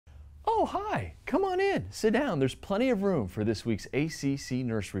Oh, hi. Come on in. Sit down. There's plenty of room for this week's ACC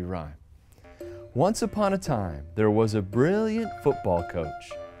Nursery Rhyme. Once upon a time, there was a brilliant football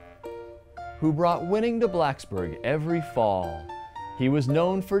coach who brought winning to Blacksburg every fall. He was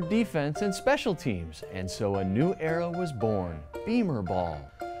known for defense and special teams, and so a new era was born, Beamer Ball.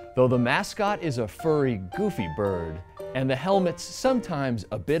 Though the mascot is a furry, goofy bird, and the helmet's sometimes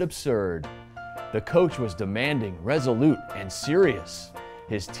a bit absurd, the coach was demanding, resolute, and serious.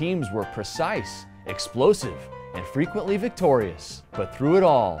 His teams were precise, explosive, and frequently victorious. But through it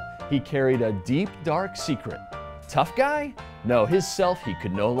all, he carried a deep, dark secret. Tough guy? No, his self he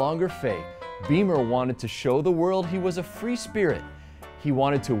could no longer fake. Beamer wanted to show the world he was a free spirit. He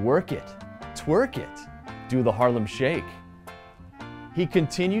wanted to work it, twerk it, do the Harlem Shake. He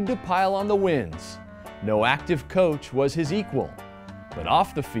continued to pile on the wins. No active coach was his equal. But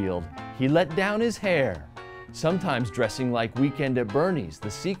off the field, he let down his hair, sometimes dressing like Weekend at Bernie's,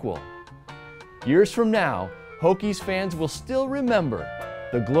 the sequel. Years from now, Hokies fans will still remember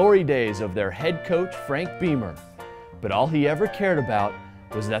the glory days of their head coach, Frank Beamer. But all he ever cared about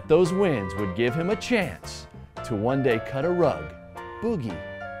was that those wins would give him a chance to one day cut a rug, boogie,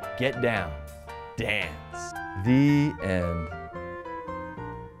 get down, dance. The end.